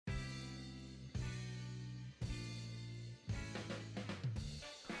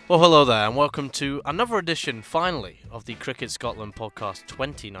Well, hello there, and welcome to another edition, finally, of the Cricket Scotland podcast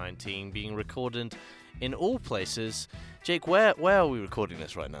 2019, being recorded in all places. Jake, where are we recording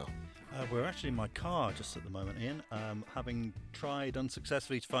this right now? We're actually in my car just at the moment, Ian, having tried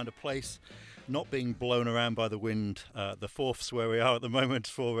unsuccessfully to find a place not being blown around by the wind, the Forths, where we are at the moment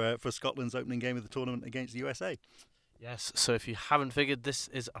for Scotland's opening game of the tournament against the USA. Yes, so if you haven't figured, this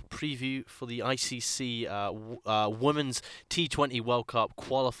is a preview for the ICC Women's T20 World Cup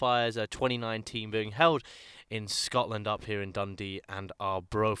qualifiers 2019 being held in Scotland up here in Dundee and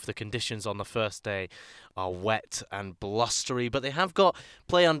Arbroath. The conditions on the first day are wet and blustery, but they have got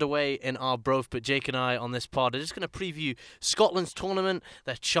play underway in Arbroath. But Jake and I on this pod are just going to preview Scotland's tournament,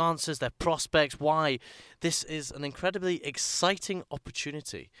 their chances, their prospects, why this is an incredibly exciting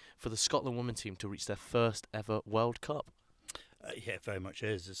opportunity for the Scotland women's team to reach their first ever World Cup. Yeah, it very much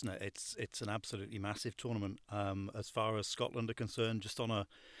is, isn't it? It's an absolutely massive tournament as far as Scotland are concerned, just on a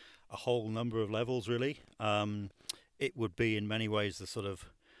whole number of levels, really. It would be in many ways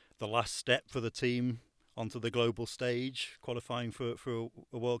the last step for the team onto the global stage, qualifying for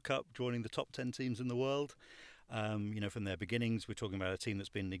a World Cup, joining the top 10 teams in the world. From their beginnings, we're talking about a team that's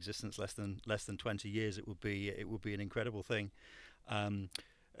been in existence less than 20 years. It would be an incredible thing.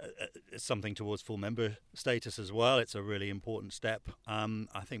 Something towards full member status as well. It's a really important step,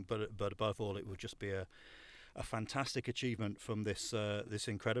 I think. But above all, it would just be a fantastic achievement from this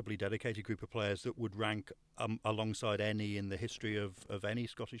incredibly dedicated group of players that would rank alongside any in the history of any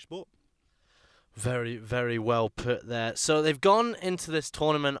Scottish sport. Very, very well put there. So they've gone into this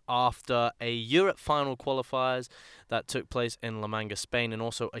tournament after a Europe final qualifiers that took place in La Manga, Spain, and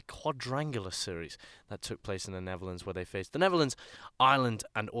also a quadrangular series that took place in the Netherlands, where they faced the Netherlands, Ireland,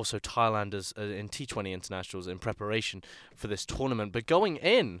 and also Thailand in T20 internationals in preparation for this tournament. But going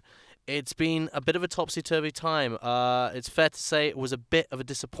in, it's been a bit of a topsy-turvy time. It's fair to say it was a bit of a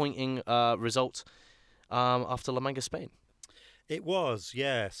disappointing result after La Manga, Spain. It was,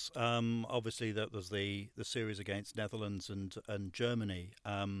 yes. Obviously, that was the series against Netherlands and Germany.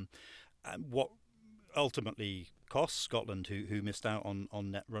 And what ultimately cost Scotland, who missed out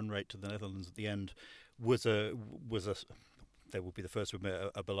on net run rate to the Netherlands at the end, was a they will be the first to admit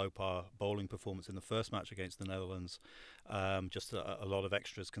a below par bowling performance in the first match against the Netherlands. Just a lot of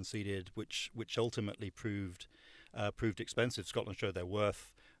extras conceded, which ultimately proved expensive. Scotland showed their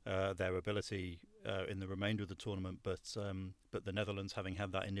worth, their ability in the remainder of the tournament, but the Netherlands, having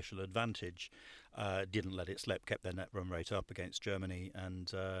had that initial advantage, didn't let it slip, kept their net run rate up against Germany, and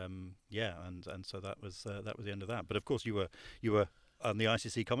so that was the end of that. But of course, you were on the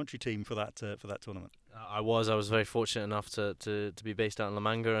ICC commentary team for that tournament. I was very fortunate enough to be based out in La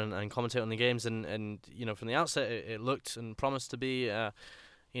Manga and commentate on the games, and from the outset it looked and promised to be a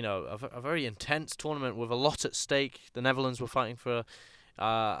very intense tournament with a lot at stake. The Netherlands were fighting for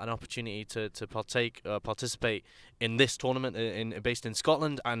an opportunity to participate in this tournament based in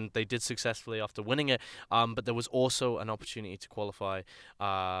Scotland, and they did successfully after winning it. But there was also an opportunity to qualify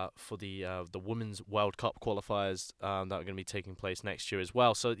for the Women's World Cup qualifiers that are going to be taking place next year as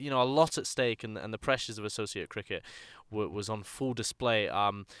well. So a lot at stake, and the pressures of associate cricket was on full display.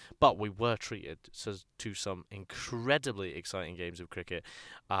 But we were treated to some incredibly exciting games of cricket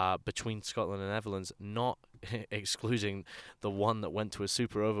between Scotland and Netherlands, not excluding the one that went to a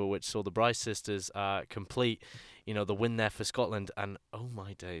super over, which saw the Bryce sisters complete the win there for Scotland. And oh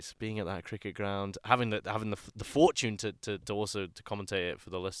my days, being at that cricket ground, having the fortune to also to commentate it for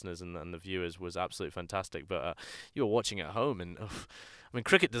the listeners and the viewers was absolutely fantastic. But you were watching at home, and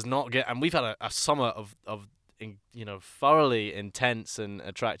cricket does not get, and we've had a summer of thoroughly intense and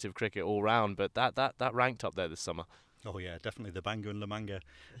attractive cricket all round, but that ranked up there this summer. Oh yeah, definitely the Bangor and La Manga,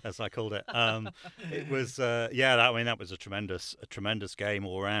 as I called it. It was that was a tremendous game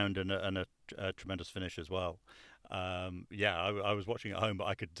all round, and a tremendous finish as well. I was watching at home, but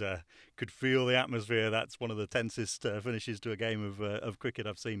I could feel the atmosphere. That's one of the tensest finishes to a game of cricket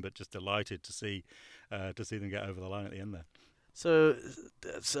I've seen, but just delighted to see them get over the line at the end there. So,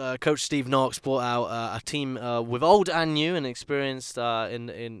 Coach Steve Knox brought out a team with old and new and experienced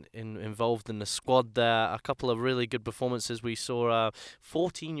involved in the squad there. A couple of really good performances. We saw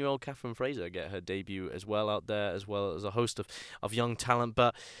 14-year-old Catherine Fraser get her debut as well out there, as well as a host of young talent.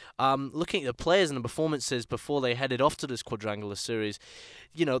 But looking at the players and the performances before they headed off to this quadrangular series,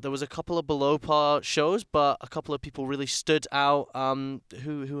 there was a couple of below par shows, but a couple of people really stood out. Who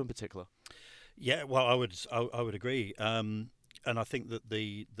in particular? Yeah, well, I would agree. And I think that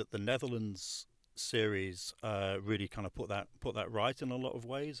the Netherlands series really kind of put that right in a lot of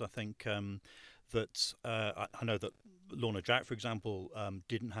ways. I think that I know that Lorna Jack, for example,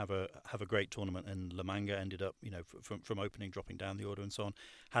 didn't have a great tournament, and La Manga ended up, from opening dropping down the order and so on.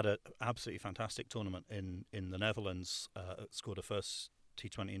 Had an absolutely fantastic tournament in the Netherlands. Scored a first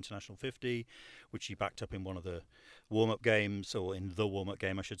T20 International 50, which she backed up in one of the warm-up games, or in the warm-up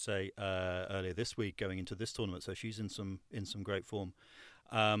game, I should say, earlier this week, going into this tournament. So she's in some great form.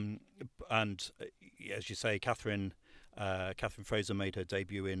 And as you say, Catherine Fraser made her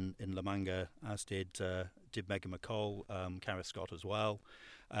debut in La Manga, as did Megan McColl, Cara Scott as well.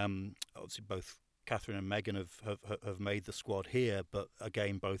 Obviously, both Catherine and Megan have made the squad here, but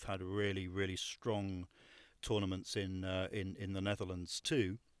again, both had really, really strong tournaments in the Netherlands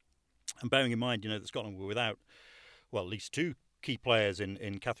too. And bearing in mind, that Scotland were without, at least two key players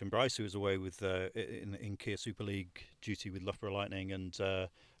in Catherine Bryce, who was away with in Kia Super League duty with Loughborough Lightning, and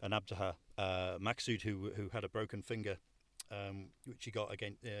Abdullah Maksud, who had a broken finger, which he got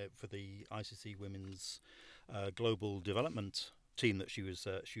again for the ICC Women's Global Development team that she was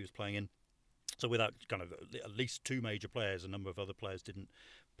playing in. So without kind of at least two major players, a number of other players didn't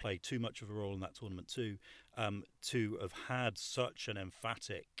play too much of a role in that tournament too. To have had such an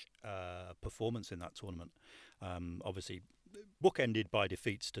emphatic performance in that tournament, obviously bookended by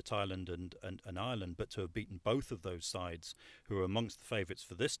defeats to Thailand and Ireland, but to have beaten both of those sides, who are amongst the favourites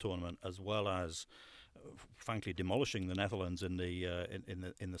for this tournament, as well as frankly demolishing the Netherlands in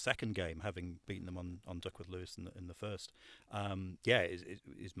the second game, having beaten them on Duckworth Lewis in the first,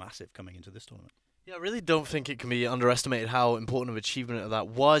 is massive coming into this tournament. Yeah, I really don't think it can be underestimated how important of an achievement that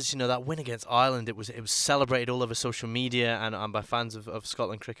was. That win against Ireland, it was celebrated all over social media and by fans of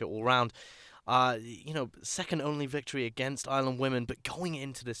Scotland cricket all round. Second only victory against Ireland women, but going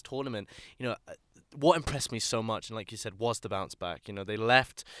into this tournament, what impressed me so much, and like you said, was the bounce back. They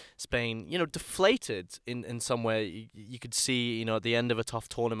left Spain, deflated in some way. You could see, at the end of a tough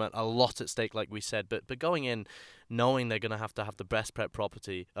tournament, a lot at stake, like we said. But going in, knowing they're going to have the best prep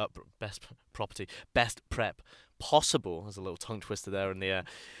possible. There's a little tongue twister there in the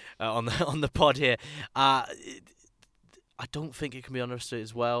on the pod here. I don't think it can be understood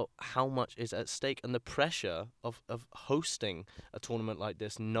as well how much is at stake, and the pressure of hosting a tournament like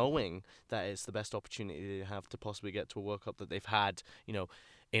this, knowing that it's the best opportunity they have to possibly get to a World Cup that they've had,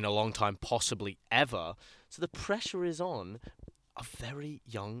 in a long time, possibly ever. So the pressure is on a very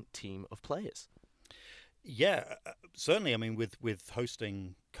young team of players. Yeah, certainly. I mean, with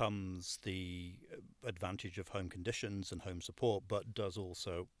hosting comes the advantage of home conditions and home support, but does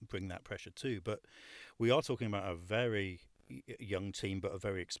also bring that pressure too. But we are talking about a very young team, but a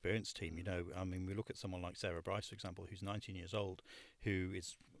very experienced team. I mean, we look at someone like Sarah Bryce, for example, who's 19 years old, who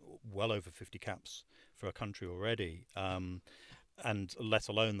is well over 50 caps for a country already, and let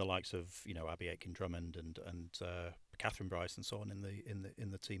alone the likes of Abby Aitken-Drummond and Catherine Bryce and so on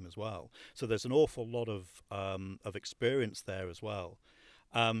in the team as well. So there's an awful lot of experience there as well,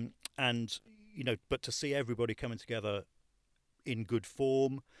 but to see everybody coming together in good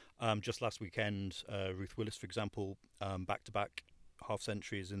form. Just last weekend, Ruth Willis, for example, back-to-back half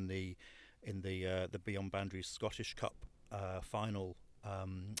centuries in the Beyond Boundaries Scottish Cup final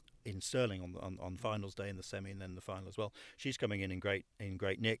in Stirling on finals day, in the semi and then the final as well. She's coming in great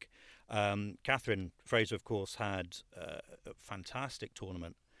nick. Catherine Fraser, of course, had a fantastic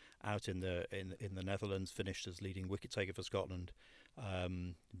tournament out in the Netherlands. Finished as leading wicket taker for Scotland,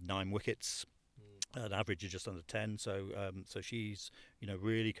 9 wickets. An average of just under 10, so she's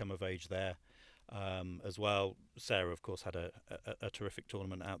really come of age there as well. Sarah, of course, had a terrific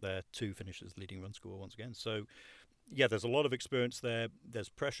tournament out there. 2 finishes leading run scorer once again. So yeah, there's a lot of experience there. There's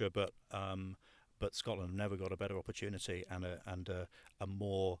pressure, but Scotland have never got a better opportunity and a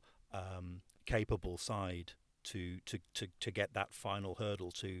more capable side to get that final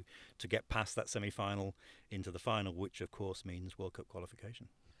hurdle, to get past that semi-final into the final, which of course means World Cup qualification.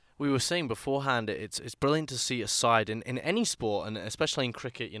 We were saying beforehand, it's brilliant to see a side in any sport, and especially in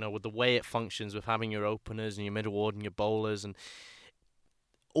cricket, with the way it functions, with having your openers and your middle order and your bowlers, and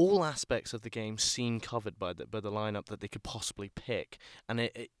all aspects of the game seem covered by the lineup that they could possibly pick. And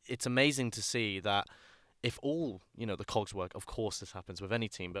it's amazing to see that if all, the cogs work, of course this happens with any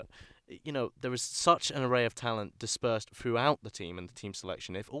team, but, there is such an array of talent dispersed throughout the team and the team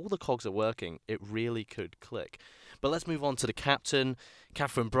selection. If all the cogs are working, it really could click. But let's move on to the captain.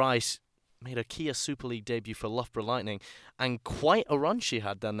 Catherine Bryce made a Kia Super League debut for Loughborough Lightning, and quite a run she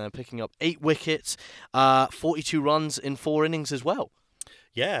had down there, picking up 8 wickets, 42 runs in 4 innings as well.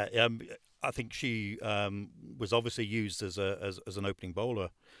 Yeah, I think she was obviously used as an opening bowler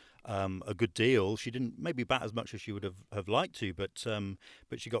a good deal. She didn't maybe bat as much as she would have liked to, but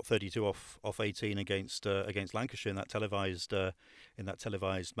she got 32 off 18 against Lancashire in that televised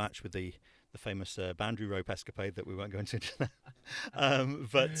match with the famous boundary rope escapade that we won't go into now.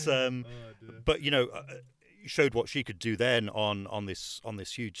 But showed what she could do then on this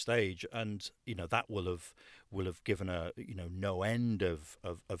huge stage, and that will have given her no end of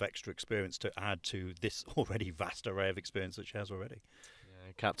extra experience to add to this already vast array of experience that she has already.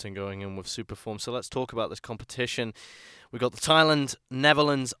 Captain going in with super form. So let's talk about this competition. We've got the Thailand,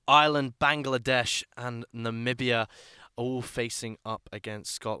 Netherlands, Ireland, Bangladesh and Namibia all facing up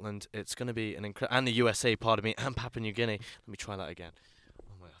against Scotland. It's going to be an incredible... And the USA, pardon me, and Papua New Guinea. Let me try that again.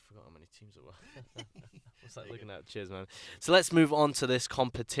 Oh, wait, I forgot how many teams there were. What's that looking at? Cheers, man. So let's move on to this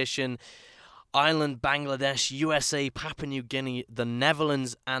competition. Ireland, Bangladesh, USA, Papua New Guinea, the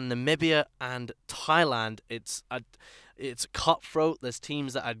Netherlands and Namibia and Thailand. It's cutthroat. There's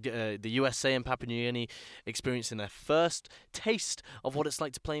teams that had the USA and Papua New Guinea experiencing their first taste of what it's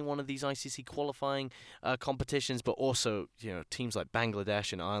like to play in one of these ICC qualifying competitions, but also teams like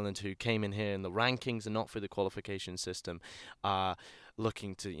Bangladesh and Ireland who came in here in the rankings and not through the qualification system,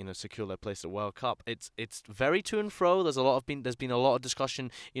 looking to secure their place at the World Cup. It's very to and fro. There's been a lot of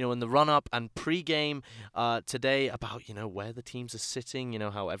discussion in the run up and pre-game today about where the teams are sitting.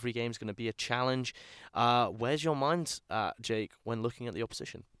 How every game's going to be a challenge. Where's your mind, Jake, when looking at the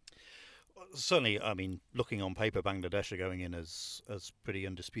opposition? Certainly, I mean, looking on paper, Bangladesh are going in as pretty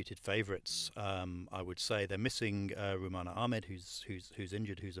undisputed favourites. I would say they're missing Rumana Ahmed, who's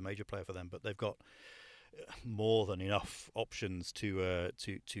injured, who's a major player for them, but they've got more than enough options to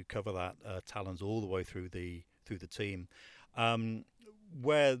cover that talent all the way through the team.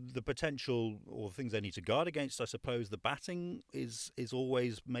 Where the potential or things they need to guard against, I suppose, the batting is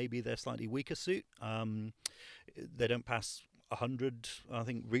always maybe their slightly weaker suit. They don't pass 100. I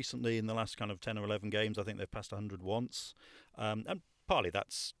think recently in the last kind of 10 or 11 games, I think they've passed 100 once, and partly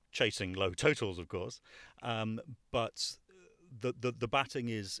that's chasing low totals, of course, but. The batting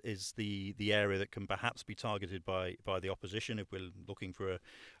is the area that can perhaps be targeted by the opposition if we're looking for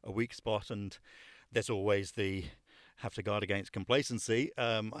a weak spot, and there's always the have to guard against complacency,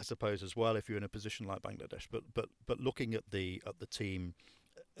 I suppose, as well if you're in a position like Bangladesh. But looking at the team,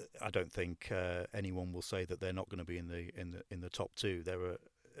 I don't think anyone will say that they're not going to be in the top two. They're a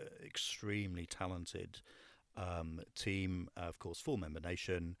extremely talented team, of course, full member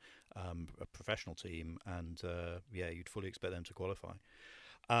nation. A professional team, and you'd fully expect them to qualify.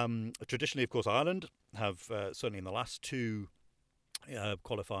 Traditionally, of course, Ireland have certainly in the last two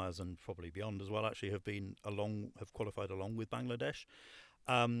qualifiers and probably beyond as well, actually have qualified along with Bangladesh.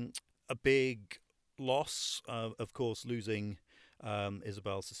 A big loss, of course, losing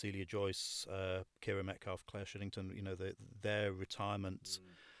Isabel, Cecilia Joyce, Kira Metcalf, Claire Shillington. Their retirement.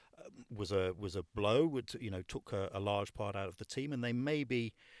 Was a blow. Took a large part out of the team, and they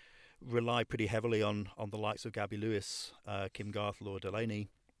maybe rely pretty heavily on the likes of Gabby Lewis, Kim Garth, Laura Delaney.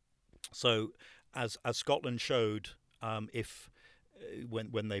 So, as Scotland showed,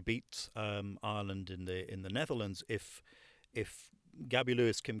 when they beat Ireland in the Netherlands, if Gabby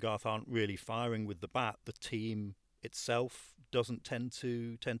Lewis, Kim Garth aren't really firing with the bat, the team itself doesn't tend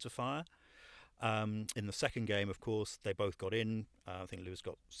to fire. In the second game, of course, they both got in. I think Lewis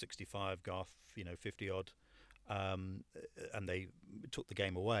got 65, Garth, 50 odd, and they took the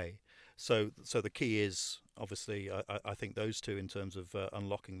game away. So the key is obviously, I think those two in terms of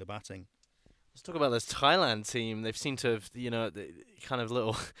unlocking the batting. Let's talk about this Thailand team. They've seemed to have, kind of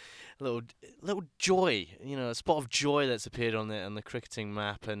little joy, a spot of joy that's appeared on the cricketing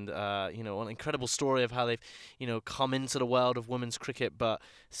map, and an incredible story of how they've, come into the world of women's cricket. But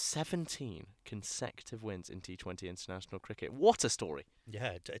 17 consecutive wins in T20 international cricket. What a story!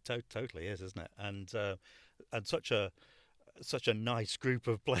 Yeah, it totally is, isn't it? And such a nice group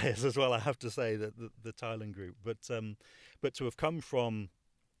of players as well. I have to say that the Thailand group, but to have come from.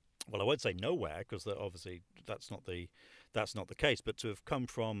 Well, I won't say nowhere because obviously that's not the case. But to have come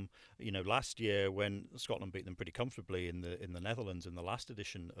from last year when Scotland beat them pretty comfortably in the Netherlands in the last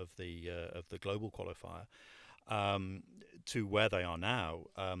edition of the global qualifier, to where they are now,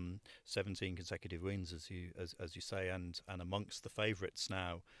 17 consecutive wins as you say, and amongst the favourites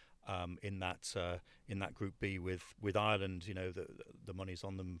now in that Group B with Ireland. The money's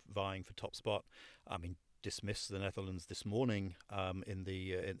on them vying for top spot. I mean. Dismissed the Netherlands this morning in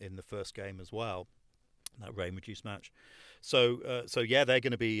the first game as well, that rain reduced match. So they're going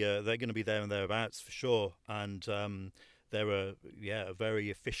to be there and thereabouts for sure, and they're a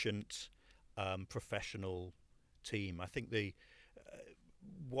very efficient, professional team. I think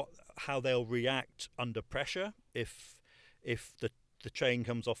how they'll react under pressure if the chain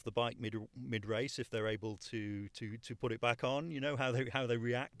comes off the bike mid race, if they're able to put it back on, how they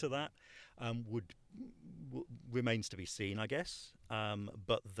react to that remains to be seen, I guess.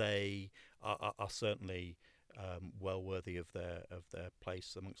 But they are certainly well worthy of their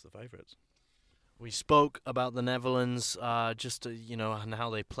place amongst the favourites. We spoke about the Netherlands, and how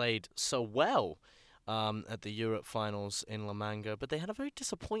they played so well at the Europe finals in La Manga, but they had a very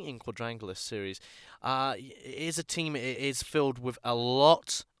disappointing quadrangular series. It is a team. It is filled with a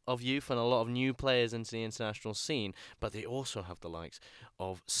lot of youth and a lot of new players into the international scene, but they also have the likes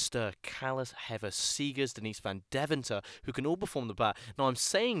of Ster Callis, Heather Seegers, Denise van Deventer, who can all perform the bat. Now, I'm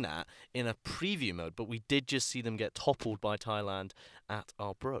saying that in a preview mode, but we did just see them get toppled by Thailand at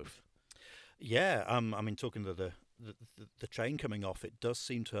Arbroath. Yeah, I mean, talking to the chain coming off, it does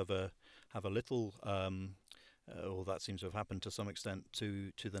seem to have a little, or that seems to have happened to some extent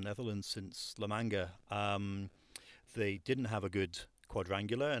to the Netherlands since La Manga. They didn't have a good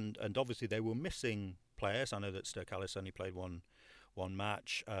quadrangular, and obviously they were missing players. I know that Ster Callis only played one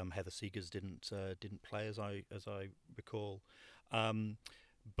match. Heather Seegers didn't play, as I recall.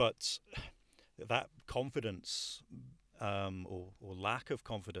 But that confidence. Or lack of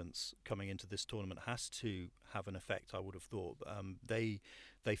confidence coming into this tournament has to have an effect, I would have thought. They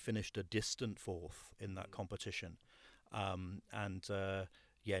finished a distant fourth in that competition, and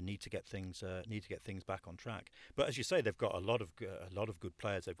need to get things back on track. But as you say, they've got a lot of good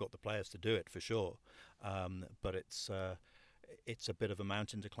players. They've got the players to do it for sure. But it's a bit of a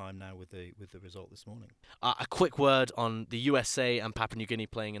mountain to climb now with the result this morning. A quick word on the USA and Papua New Guinea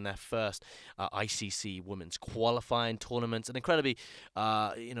playing in their first ICC Women's Qualifying Tournament. An incredibly,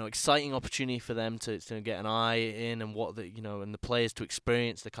 exciting opportunity for them to get an eye in and and the players to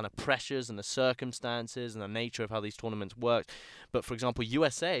experience the kind of pressures and the circumstances and the nature of how these tournaments work. But for example,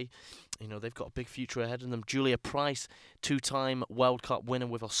 USA, they've got a big future ahead of them. Julia Price, two-time World Cup winner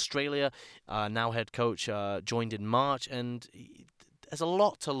with Australia, now head coach, joined in March, and there's a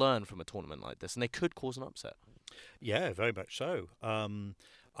lot to learn from a tournament like this, and they could cause an upset. Yeah, very much so.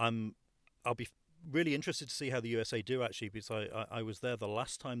 I'll be really interested to see how the USA do, actually, because I was there the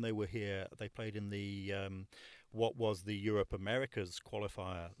last time they were here. They played in the what was the Europe Americas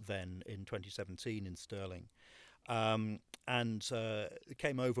qualifier then in 2017 in Stirling. And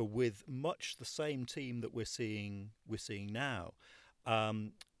came over with much the same team that we're seeing now,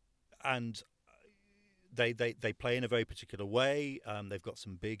 and they play in a very particular way. They've got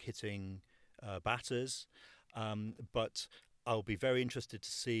some big hitting batters, but I'll be very interested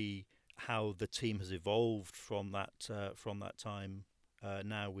to see how the team has evolved from that time.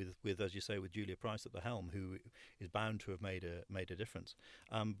 Now with as you say, with Julia Price at the helm, who is bound to have made a difference.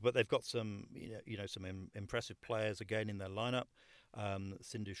 But they've got some some impressive players again in their lineup.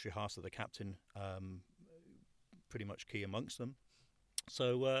 Sindhu Srihasa, the captain, pretty much key amongst them.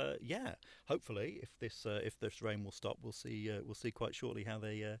 So hopefully if this rain will stop, we'll see quite shortly how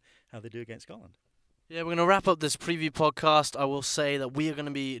they do against Scotland. Yeah, we're going to wrap up this preview podcast. I will say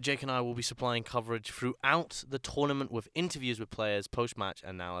that Jake and I will be supplying coverage throughout the tournament with interviews with players, post-match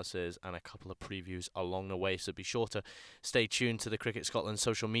analysis, and a couple of previews along the way. So be sure to stay tuned to the Cricket Scotland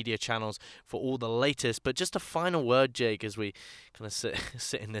social media channels for all the latest. But just a final word, Jake, as we kind of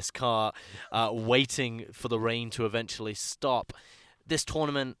sit in this car, waiting for the rain to eventually stop. This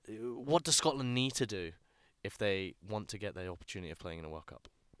tournament, what does Scotland need to do if they want to get the opportunity of playing in a World Cup?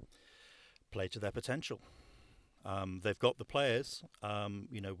 Play to their potential. They've got the players, and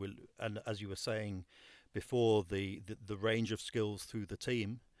as you were saying before, the range of skills through the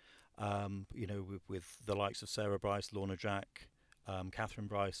team, with the likes of Sarah Bryce, Lorna Jack, Catherine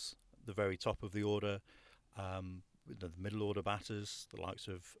Bryce, the very top of the order, the middle order batters, the likes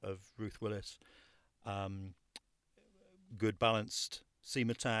of Ruth Willis, good balanced seam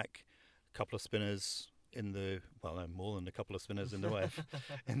attack, a couple of spinners. More than a couple of spinners in the way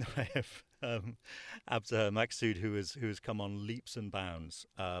of Absah Maksud, who has come on leaps and bounds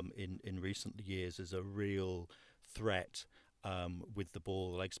in recent years as a real threat with the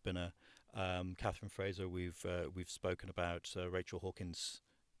ball, leg spinner. Catherine Fraser, we've spoken about, Rachel Hawkins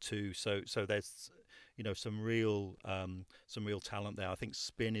too. So there's some real talent there. I think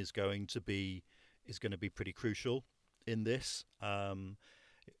spin is going to be pretty crucial in this.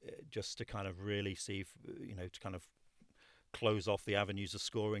 Just to kind of really see, to kind of close off the avenues of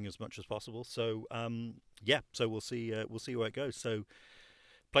scoring as much as possible. So, so we'll see where it goes. So,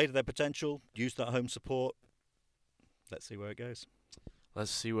 play to their potential, use that home support. Let's see where it goes. Let's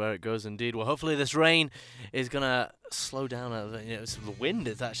see where it goes indeed. Well, hopefully this rain is going to slow down. So the wind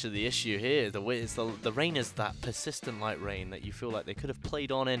is actually the issue here. The rain is that persistent light rain that you feel like they could have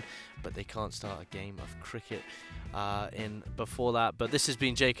played on in, but they can't start a game of cricket in before that. But this has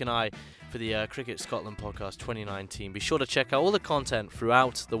been Jake and I for the Cricket Scotland podcast 2019. Be sure to check out all the content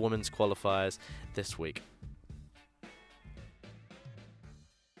throughout the women's qualifiers this week.